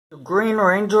Green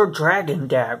Ranger Dragon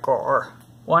Dagger,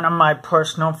 one of my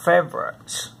personal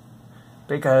favorites,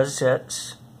 because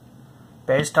it's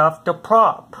based off the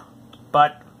prop,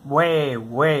 but way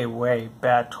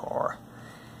better.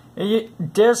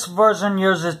 This version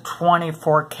uses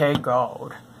 24K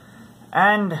gold,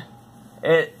 and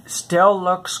it still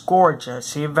looks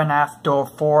gorgeous even after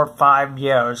 4 or 5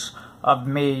 years of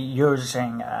me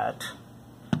using it.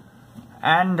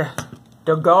 And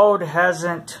the gold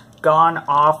hasn't gone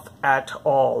off at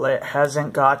all. It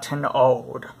hasn't gotten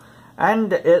old.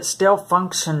 And it still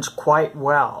functions quite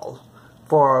well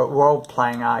for a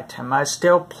role-playing item. I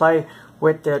still play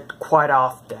with it quite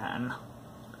often.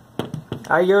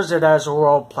 I use it as a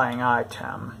role-playing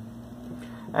item.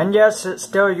 And yes, it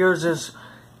still uses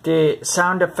the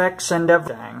sound effects and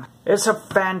everything. It's a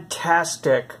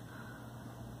fantastic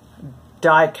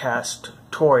die-cast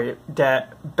toy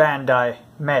that Bandai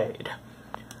made.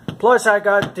 Plus, I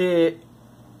got the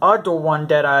other one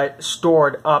that I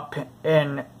stored up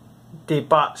in the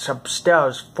box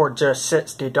upstairs for just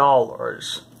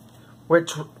 $60,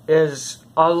 which is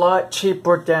a lot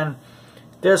cheaper than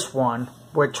this one,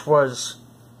 which was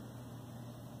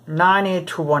 $90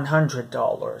 to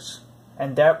 $100,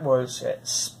 and that was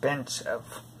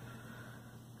expensive,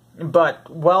 but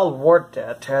well worth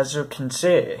it, as you can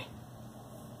see.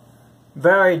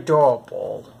 Very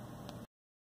durable.